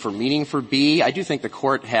searching for meaning for B, I do think the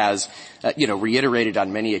court has, reiterated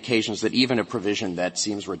on many occasions that even a provision that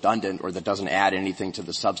seems redundant or that doesn't add anything to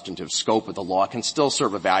the substantive scope of the law can still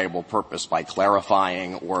serve a valuable purpose by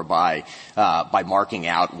clarifying or by marking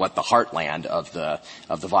out what the heartland of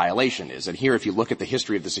the violation is. And here, if you look at the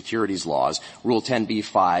history of the securities laws, Rule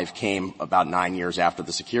 10b-5 came about 9 years after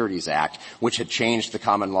the Securities Act, which had changed the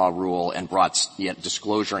common law rule and brought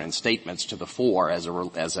disclosure and statements to the fore as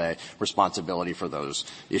a responsibility for those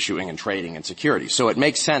issuing and trading in securities. So it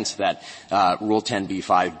makes sense that Rule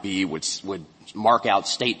 10b-5b would mark out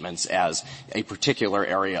statements as a particular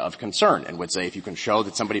area of concern and would say if you can show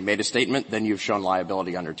that somebody made a statement, then you've shown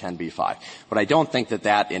liability under 10b-5. But I don't think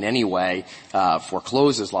that in any way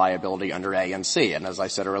forecloses liability under A and C. And as I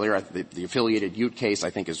said earlier, the affiliated Ute case I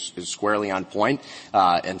think is squarely on point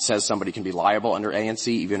and says somebody can be liable under A and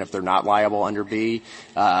C even if they're not liable under B.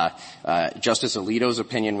 Justice Alito's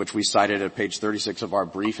opinion, which we cited at page 36 of our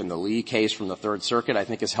brief in the Lee case from the Third Circuit, I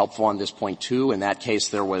think is helpful on this point too. In that case,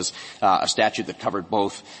 there was a statute that covered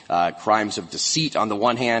both crimes of deceit on the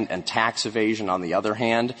one hand and tax evasion on the other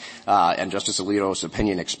hand. And Justice Alito's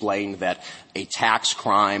opinion explained that a tax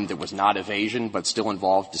crime that was not evasion but still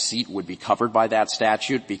involved deceit would be covered by that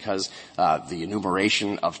statute because the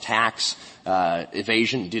enumeration of tax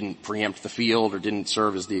evasion didn't preempt the field or didn't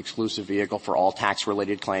serve as the exclusive vehicle for all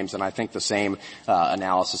tax-related claims. And I think the same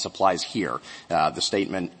analysis applies here.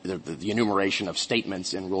 The enumeration of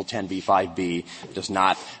statements in Rule 10b-5b does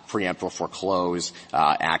not preempt or foreclose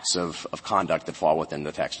acts of conduct that fall within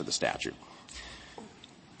the text of the statute.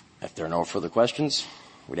 If there are no further questions,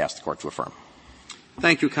 we'd ask the Court to affirm.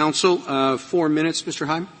 Thank you, counsel. 4 minutes, Mr.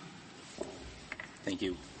 Heim. Thank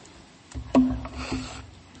you.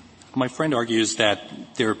 My friend argues that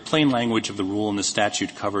their plain language of the rule in the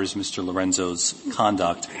statute covers Mr. Lorenzo's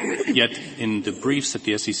conduct, yet in the briefs that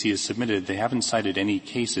the SEC has submitted, they haven't cited any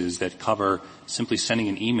cases that cover simply sending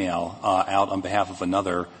an email out on behalf of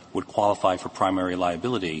another would qualify for primary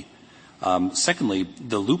liability. Secondly,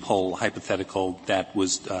 the loophole hypothetical that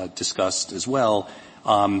was discussed as well,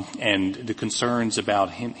 and the concerns about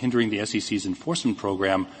hindering the SEC's enforcement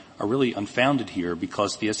program are really unfounded here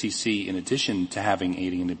because the SEC, in addition to having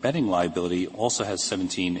aiding and abetting liability, also has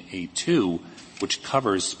 17A2, which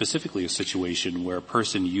covers specifically a situation where a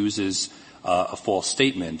person uses a false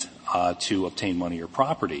statement to obtain money or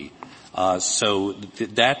property. So the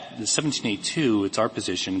 17A2, it's our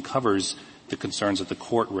position, covers the concerns that the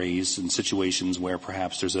court raised in situations where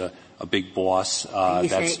perhaps there's a big boss Are you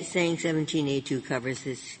that's saying 17A2 covers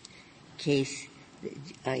this case?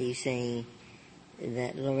 Are you saying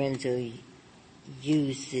that Lorenzo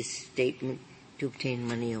used this statement to obtain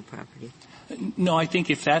money or property? No, I think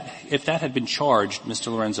if that had been charged,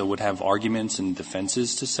 Mr. Lorenzo would have arguments and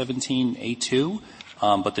defenses to 17A2,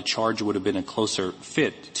 but the charge would have been a closer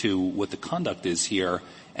fit to what the conduct is here,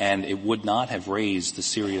 and it would not have raised the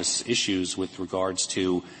serious issues with regards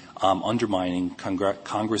to undermining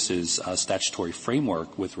Congress's statutory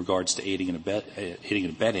framework with regards to aiding and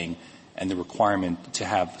abetting and the requirement to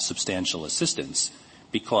have substantial assistance.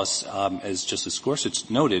 Because, as Justice Gorsuch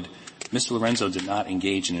noted, Mr. Lorenzo did not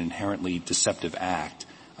engage in an inherently deceptive act.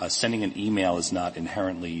 Sending an email is not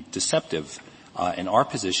inherently deceptive. And our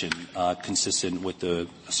position, consistent with the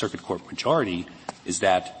circuit court majority, is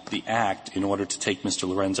that the act, in order to take Mr.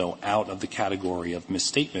 Lorenzo out of the category of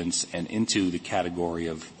misstatements and into the category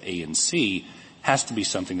of A and C, has to be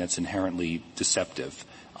something that's inherently deceptive.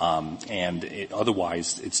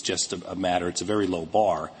 Otherwise, it's just a matter, it's a very low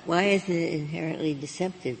bar. Why is it inherently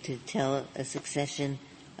deceptive to tell a succession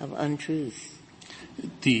of untruths?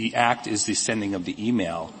 The act is the sending of the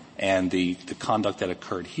email, and the conduct that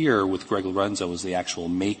occurred here with Greg Lorenzo was the actual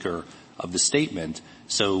maker of the statement.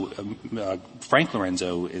 So Frank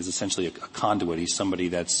Lorenzo is essentially a conduit. He's somebody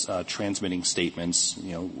that's transmitting statements,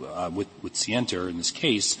 with scienter in this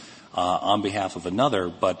case, on behalf of another,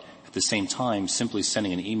 but at the same time, simply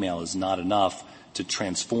sending an email is not enough to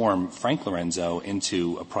transform Frank Lorenzo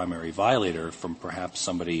into a primary violator from perhaps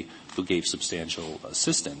somebody who gave substantial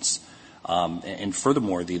assistance. And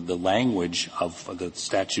furthermore, the language of the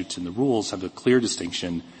statutes and the rules have a clear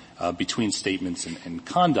distinction between statements and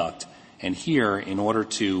conduct. And here, in order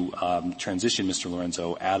to transition Mr.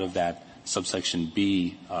 Lorenzo out of that subsection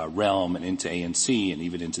B realm and into A and C and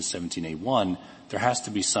even into 17A1, there has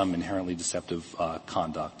to be some inherently deceptive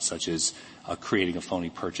conduct, such as creating a phony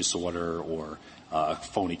purchase order or a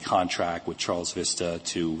phony contract with Charles Vista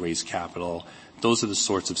to raise capital. Those are the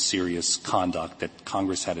sorts of serious conduct that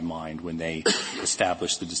Congress had in mind when they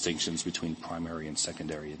established the distinctions between primary and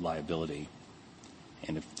secondary liability.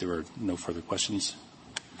 And if there are no further questions.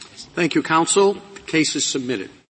 Thank you, counsel. The case is submitted.